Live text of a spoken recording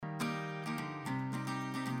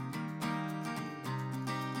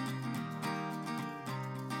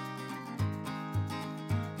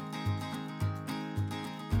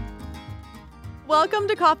Welcome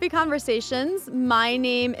to Coffee Conversations. My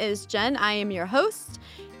name is Jen. I am your host,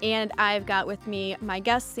 and I've got with me my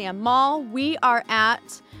guest, Sam Mall. We are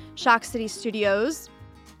at Shock City Studios.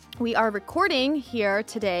 We are recording here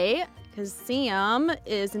today because Sam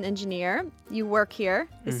is an engineer. You work here.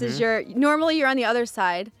 This is normally you're on the other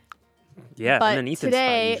side. Yeah, but I'm in Ethan's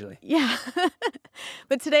today, spot usually. Yeah.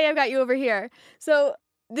 But today I've got you over here. So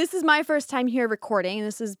this is my first time here recording.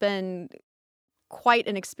 This has been quite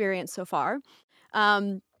an experience so far.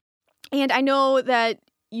 And I know that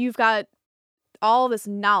you've got all this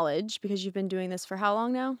knowledge because you've been doing this for how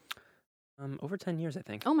long now? Over 10 years, I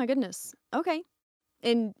think. Oh my goodness. Okay.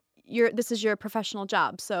 And this is your professional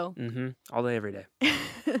job, so All day, every day.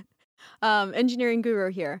 engineering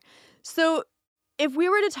guru here. So if we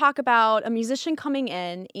were to talk about a musician coming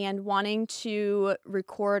in and wanting to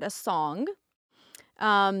record a song,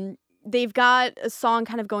 they've got a song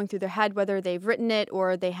kind of going through their head, whether they've written it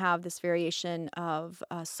or they have this variation of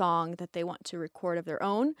a song that they want to record of their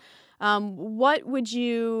own. What would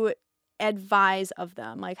you advise of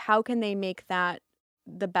them? Like, how can they make that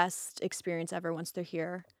the best experience ever once they're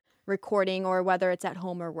here recording, or whether it's at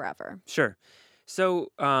home or wherever? Sure. So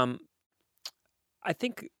I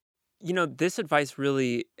think, this advice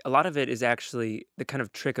really, a lot of it is actually, the kind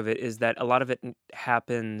of trick of it is that a lot of it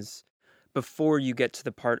happens before you get to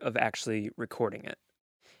the part of actually recording it.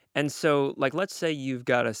 And so, like, let's say you've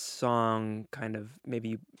got a song kind of,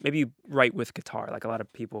 maybe you write with guitar. Like, a lot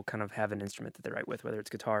of people kind of have an instrument that they write with, whether it's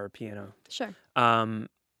guitar or piano. Sure. And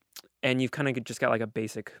you've kind of just got like a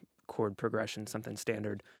basic chord progression, something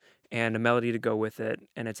standard, and a melody to go with it,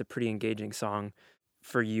 and it's a pretty engaging song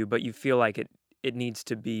for you, but you feel like it needs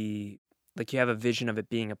to be, like, you have a vision of it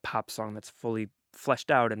being a pop song that's fully fleshed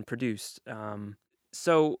out and produced.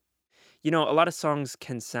 So, a lot of songs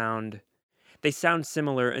they sound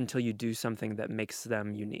similar until you do something that makes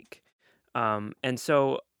them unique. And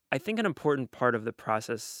so I think an important part of the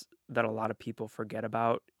process that a lot of people forget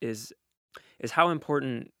about is how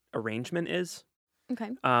important arrangement is.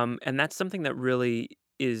 Okay. And that's something that really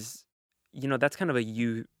is, that's kind of a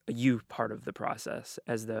you part of the process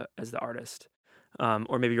as the artist.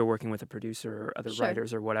 Or maybe you're working with a producer or other Sure.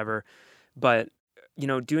 writers or whatever. But,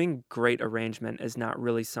 doing great arrangement is not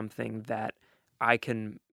really something that I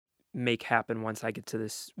can make happen once you get to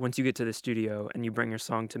the studio and you bring your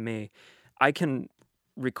song to me. I can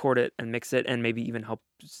record it and mix it and maybe even help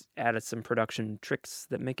add some production tricks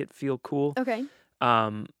that make it feel cool. Okay.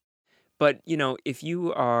 But if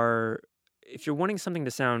you're wanting something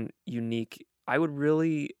to sound unique, I would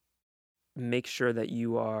really make sure that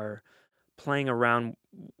you are playing around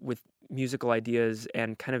with musical ideas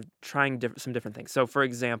and kind of trying some different things. So, for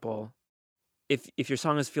example, if your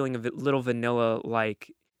song is feeling a little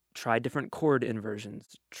vanilla-like, try different chord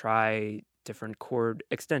inversions, try different chord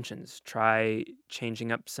extensions, try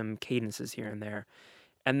changing up some cadences here and there,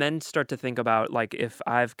 and then start to think about, like, if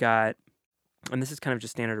I've got, and this is kind of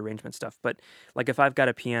just standard arrangement stuff, but like if I've got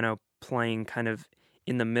a piano playing kind of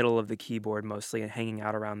in the middle of the keyboard mostly and hanging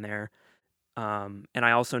out around there, and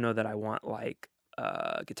I also know that I want like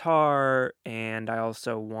a guitar, and I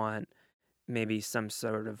also want maybe some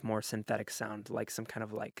sort of more synthetic sound, like some kind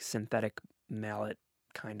of like synthetic mallet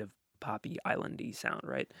kind of poppy islandy sound,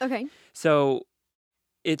 right? Okay. So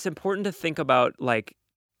it's important to think about, like,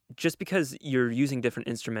 just because you're using different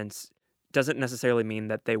instruments doesn't necessarily mean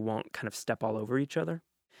that they won't kind of step all over each other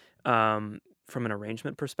from an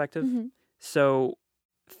arrangement perspective. So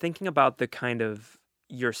thinking about the kind of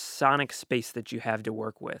your sonic space that you have to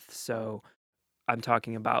work with. So I'm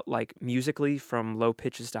talking about like musically from low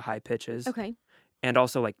pitches to high pitches. Okay. And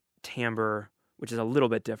also like timbre, which is a little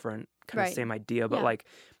bit different, kind of same idea, but like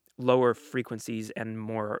lower frequencies and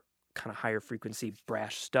more kind of higher frequency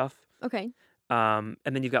brash stuff. Okay. And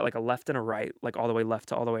then you've got like a left and a right, like all the way left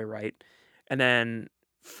to all the way right. And then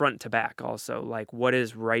front to back also, like what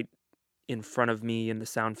is right in front of me in the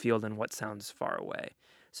sound field and what sounds far away.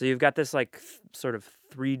 So you've got this like sort of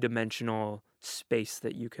three-dimensional space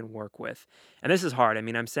that you can work with. And this is hard. I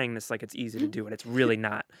mean, I'm saying this like it's easy to do, and it's really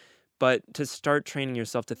not. But to start training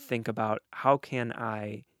yourself to think about, how can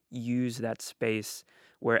I use that space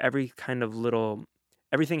where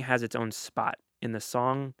everything has its own spot in the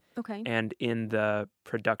song and in the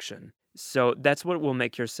production. So that's what will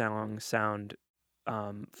make your song sound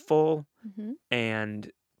full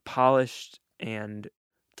and polished and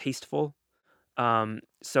tasteful.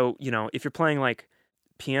 So, if you're playing like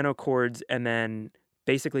piano chords and then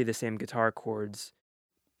basically the same guitar chords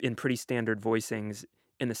in pretty standard voicings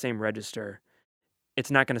in the same register,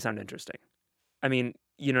 it's not going to sound interesting. I mean,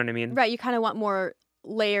 you know what I mean? Right. You kind of want more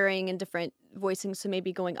layering and different voicings, so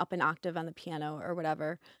maybe going up an octave on the piano or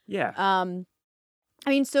whatever. Yeah. I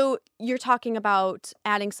mean, so you're talking about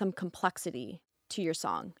adding some complexity to your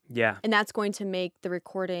song, Yeah. and that's going to make the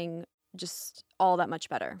recording just all that much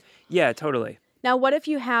better. Yeah, totally. Now, what if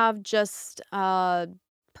you have just a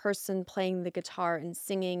person playing the guitar and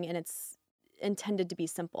singing and it's intended to be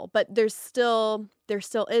simple, but there still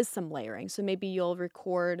is some layering. So maybe you'll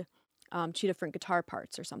record two different guitar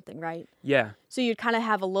parts or something, right? Yeah. So you'd kind of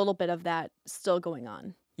have a little bit of that still going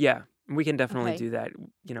on. Yeah. We can definitely Okay. do that.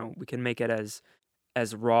 We can make it as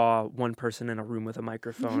raw, one person in a room with a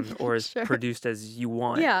microphone, or as Sure. produced as you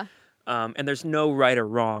want. Yeah. And there's no right or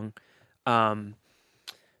wrong.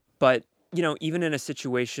 But, even in a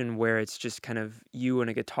situation where it's just kind of you and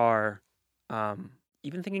a guitar,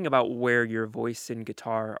 even thinking about where your voice and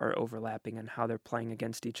guitar are overlapping and how they're playing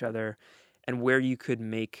against each other, and where you could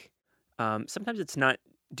make, sometimes it's not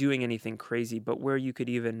doing anything crazy, but where you could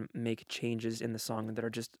even make changes in the song that are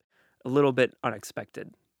just a little bit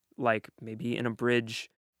unexpected. Like maybe in a bridge,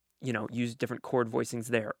 use different chord voicings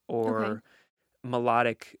there, or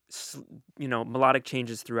melodic, melodic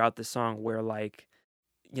changes throughout the song where like,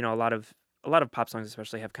 a lot of pop songs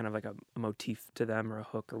especially have kind of like a motif to them or a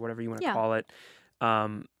hook or whatever you want to Yeah. call it.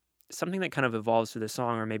 Something that kind of evolves through the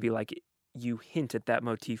song, or maybe like you hint at that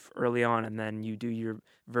motif early on and then you do your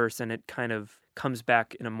verse and it kind of comes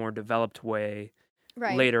back in a more developed way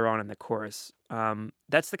Right. later on in the chorus.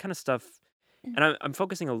 That's the kind of stuff. And I'm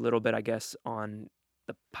focusing a little bit, I guess, on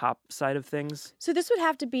the pop side of things. So this would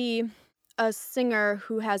have to be a singer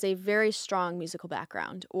who has a very strong musical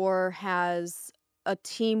background or has a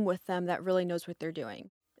team with them that really knows what they're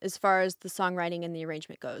doing as far as the songwriting and the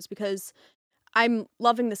arrangement goes. Because I'm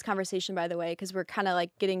loving this conversation, by the way, because we're kind of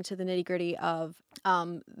like getting to the nitty gritty of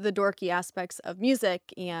the dorky aspects of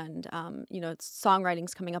music and,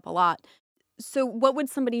 songwriting's coming up a lot. So what would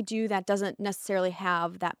somebody do that doesn't necessarily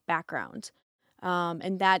have that background?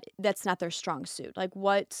 And that's not their strong suit. Like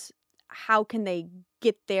how can they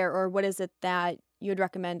get there, or what is it that you would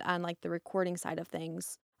recommend on like the recording side of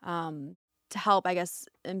things to help, I guess,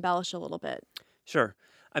 embellish a little bit? Sure.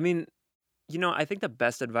 I mean, I think the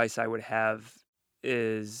best advice I would have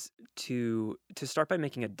is to start by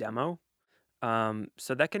making a demo.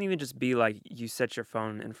 So that can even just be like you set your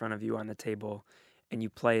phone in front of you on the table and you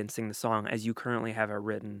play and sing the song as you currently have it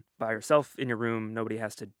written by yourself in your room. Nobody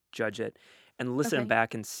has to judge it, and listen Okay.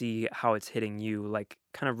 back and see how it's hitting you. Like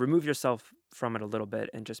kind of remove yourself from it a little bit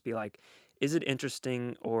and just be like, is it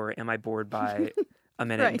interesting or am I bored by a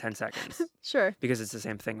minute and Right. 10 seconds? Sure. Because it's the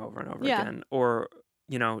same thing over and over Yeah. again. Or,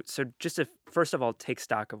 so just to first of all take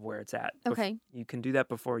stock of where it's at. Okay. You can do that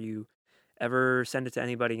before you ever send it to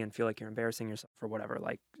anybody and feel like you're embarrassing yourself or whatever.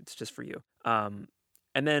 Like it's just for you. And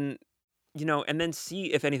then, and then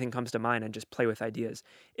see if anything comes to mind and just play with ideas.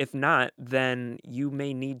 If not, then you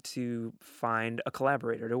may need to find a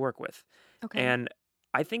collaborator to work with. Okay. And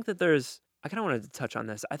I think that I kind of wanted to touch on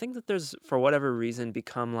this. I think that there's, for whatever reason,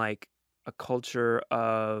 become like a culture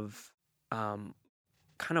of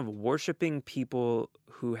kind of worshiping people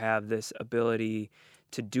who have this ability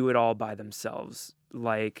to do it all by themselves.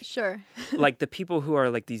 Like Sure. like the people who are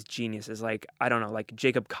like these geniuses, like, I don't know, like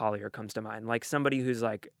Jacob Collier comes to mind. Like somebody who's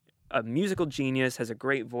like a musical genius, has a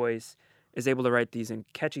great voice, is able to write these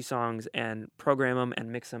catchy songs and program them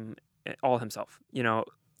and mix them all himself.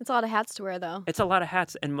 It's a lot of hats to wear, though. It's a lot of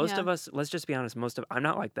hats. And most Yeah. of us, let's just be honest, I'm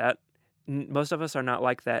not like that. Most of us are not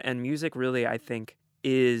like that. And music really, I think,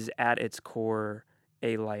 is at its core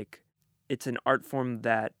it's an art form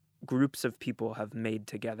that groups of people have made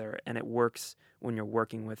together, and it works when you're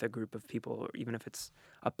working with a group of people, or even if it's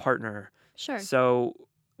a partner. Sure. So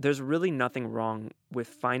there's really nothing wrong with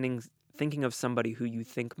thinking of somebody who you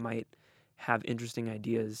think might have interesting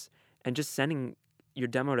ideas and just sending your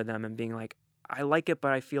demo to them and being like, I like it,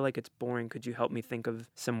 but I feel like it's boring. Could you help me think of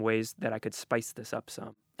some ways that I could spice this up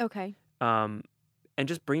some? Okay. And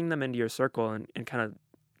just bringing them into your circle and kind of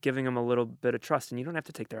giving them a little bit of trust. And you don't have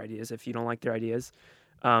to take their ideas if you don't like their ideas,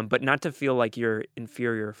 but not to feel like you're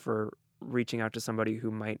inferior for reaching out to somebody who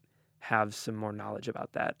might have some more knowledge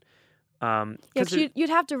about that. Yeah, 'cause you'd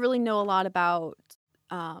have to really know a lot about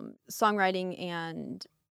songwriting and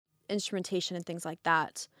instrumentation and things like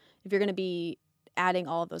that if you're going to be adding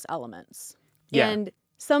all of those elements. Yeah. And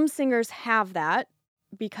some singers have that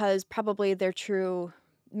because probably their true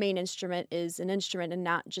main instrument is an instrument and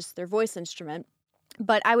not just their voice instrument.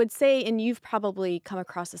 But I would say, and you've probably come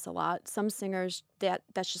across this a lot, some singers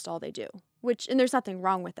that's just all they do, and there's nothing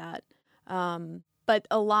wrong with that. But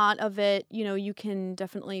a lot of it, you can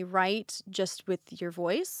definitely write just with your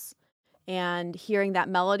voice and hearing that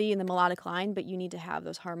melody and the melodic line, but you need to have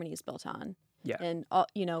those harmonies built on. Yeah. And,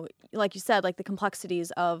 like you said, like the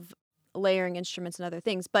complexities of layering instruments and other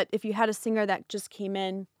things. But if you had a singer that just came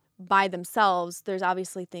in by themselves, there's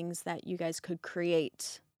obviously things that you guys could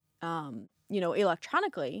create,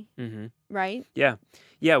 electronically, Mm-hmm. right? Yeah.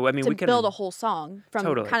 Yeah. Well, I mean, To we can build a whole song from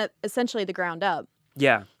totally. kind of essentially the ground up.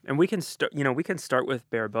 Yeah, and we can start. We can start with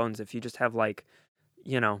bare bones if you just have like,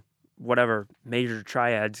 whatever major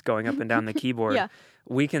triads going up and down the keyboard. Yeah.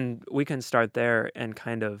 We can start there and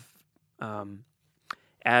kind of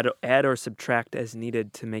add or subtract as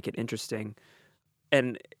needed to make it interesting.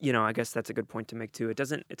 And I guess that's a good point to make too.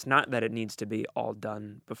 It's not that it needs to be all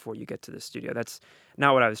done before you get to the studio. That's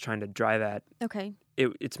not what I was trying to drive at. Okay.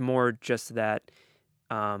 It's more just that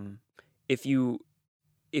if you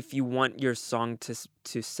want your song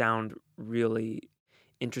to sound really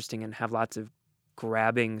interesting and have lots of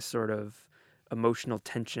grabbing sort of emotional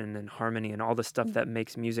tension and harmony and all the stuff that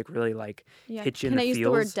makes music really like Yeah. hit you Can in I the use feels.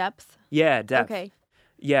 the word depth? Yeah, depth. Okay.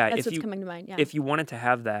 Yeah, That's what's coming to mind. Yeah. if you wanted to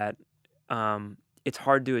have that, it's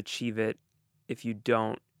hard to achieve it if you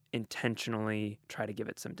don't intentionally try to give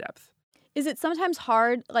it some depth. Is it sometimes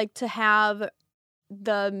hard, like, to have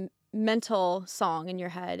the mental song in your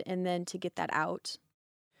head and then to get that out?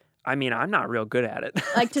 I mean, I'm not real good at it.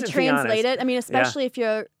 Like, to be translate honest. it? I mean, especially if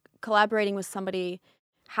you're collaborating with somebody,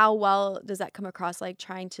 how well does that come across, like,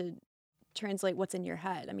 trying to translate what's in your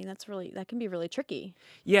head? I mean, that can be really tricky.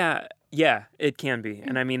 Yeah, it can be.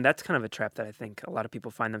 And I mean, that's kind of a trap that I think a lot of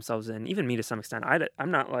people find themselves in, even me to some extent.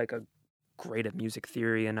 I'm not like great at music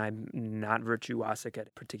theory and I'm not virtuosic at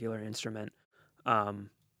a particular instrument.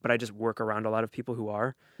 But I just work around a lot of people who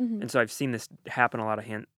are. Mhm. And so I've seen this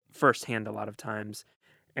happen firsthand a lot of times.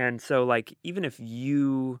 And so like, even if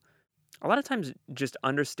a lot of times just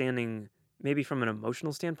understanding maybe from an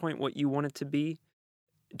emotional standpoint what you want it to be,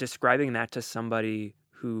 describing that to somebody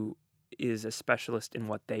who is a specialist in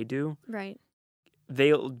what they do, Right.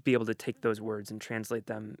 they'll be able to take those words and translate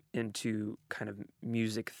them into kind of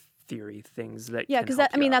music theory things that Yeah, can because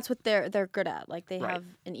help you out. that's what they're good at. Like, they Right. have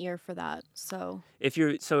an ear for that. So, If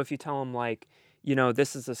you tell them like,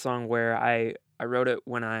 this is a song where I wrote it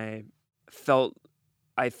when I felt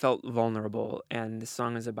vulnerable, and the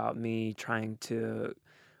song is about me trying to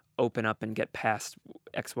open up and get past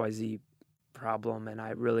XYZ problem, and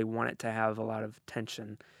I really want it to have a lot of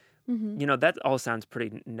tension. mhm. That all sounds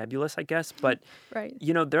pretty nebulous, I guess, but Right.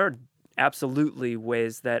 there are absolutely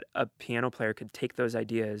ways that a piano player could take those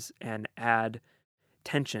ideas and add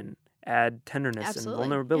tension, add tenderness Absolutely, and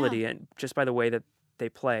vulnerability, and just by the way that they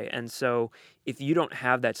play. And so if you don't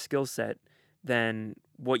have that skill set, then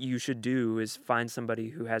what you should do is find somebody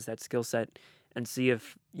who has that skill set and see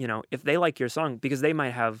if they like your song, because they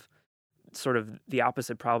might have sort of the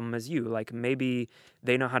opposite problem as you. Like, maybe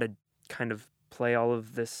they know how to kind of play all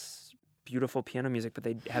of this beautiful piano music, but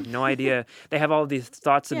they have no idea. They have all these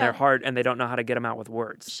thoughts in their Yeah. heart and they don't know how to get them out with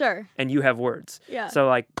words. Sure. And you have words. Yeah. So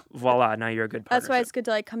like, voila, now you're a good That's why partnership. it's good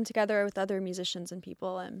to, like, come together with other musicians and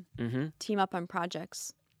people and Mm-hmm. team up on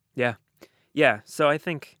projects. Yeah. So I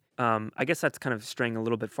think, I guess that's kind of straying a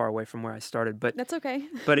little bit far away from where I started, but That's okay.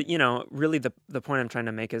 really the point I'm trying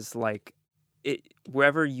to make is like,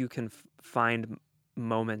 wherever you can find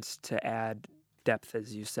moments to add depth,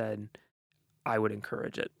 as you said, I would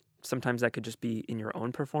encourage it. Sometimes that could just be in your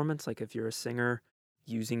own performance, like if you're a singer,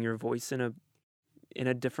 using your voice in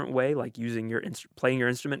a different way, like using playing your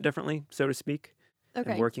instrument differently, so to speak,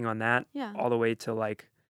 Okay. and working on that, Yeah. all the way to like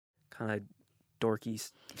kind of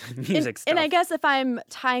dorky music stuff. And I guess if I'm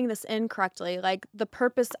tying this in correctly, like, the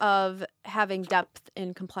purpose of having depth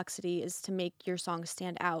and complexity is to make your song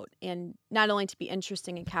stand out, and not only to be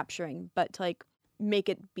interesting and capturing, but to, like, make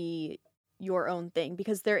it be your own thing,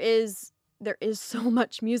 because there is so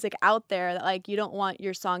much music out there that, like, you don't want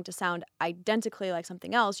your song to sound identically like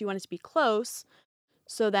something else. You want it to be close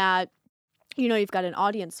so that you've got an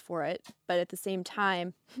audience for it, but at the same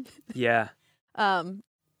time, Yeah.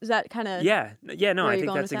 is that kind of Yeah. No, where I you're think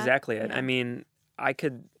going that's with that? exactly it. Yeah. I mean, I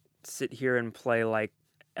could sit here and play like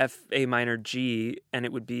F, A minor, G, and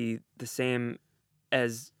it would be the same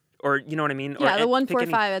as, or you know what I mean? Yeah, the Or pick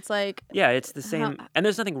any- 1-4-5. It's like, Yeah, it's the same. And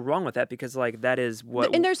there's nothing wrong with that, because like that is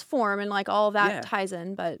what, and there's form and, like, all of that Yeah. ties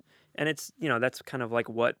in, but and it's, that's kind of like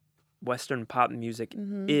what Western pop music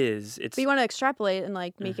mhm. is. It's But you want to extrapolate and,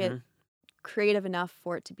 like, make it Mhm. creative enough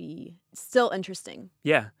for it to be still interesting.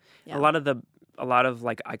 Yeah. Yeah. A lot of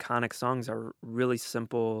like iconic songs are really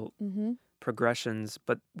simple Mm-hmm. progressions,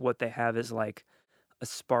 but what they have is like a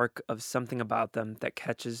spark of something about them that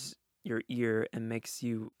catches your ear and makes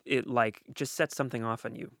it like just sets something off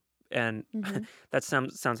on you. And Mhm. that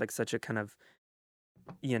sounds like such a kind of,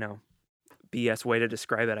 BS way to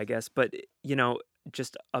describe it, I guess. But,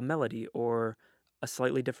 just a melody or a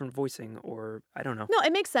slightly different voicing, or I don't know. No,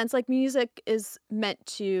 it makes sense. Like music is meant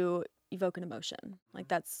to evoke an emotion. Like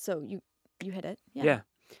that's so you hit it. Yeah. Yeah.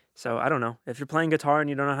 So I don't know. If you're playing guitar and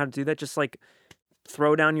you don't know how to do that, just like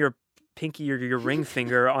throw down your pinky or your ring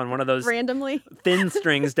finger on one of those Randomly. thin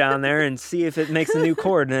strings down there and see if it makes a new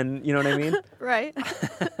chord. And you know what I mean? Right.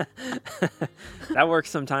 That works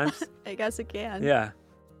sometimes. I guess it can. Yeah.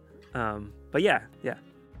 But yeah.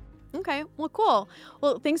 Okay. Well, cool.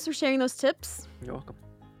 Well, thanks for sharing those tips. You're welcome.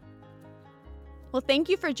 Well, thank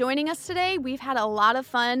you for joining us today. We've had a lot of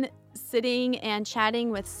fun sitting and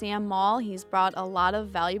chatting with Sam Maul. He's brought a lot of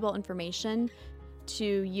valuable information to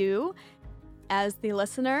you as the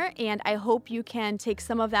listener, and I hope you can take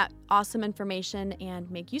some of that awesome information and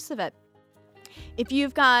make use of it. If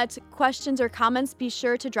you've got questions or comments, be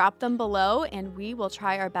sure to drop them below, and we will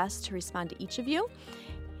try our best to respond to each of you.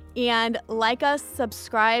 And like us,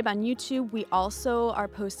 subscribe on YouTube. We also are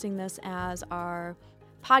posting this as our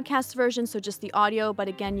podcast version, so just the audio. But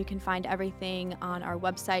again, you can find everything on our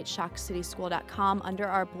website, shockcityschool.com, under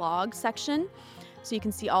our blog section. So you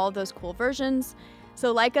can see all of those cool versions.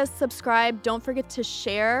 So like us, subscribe. Don't forget to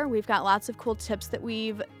share. We've got lots of cool tips that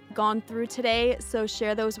we've gone through today. So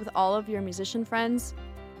share those with all of your musician friends.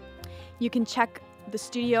 You can check the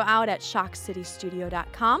studio out at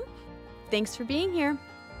shockcitystudio.com. Thanks for being here.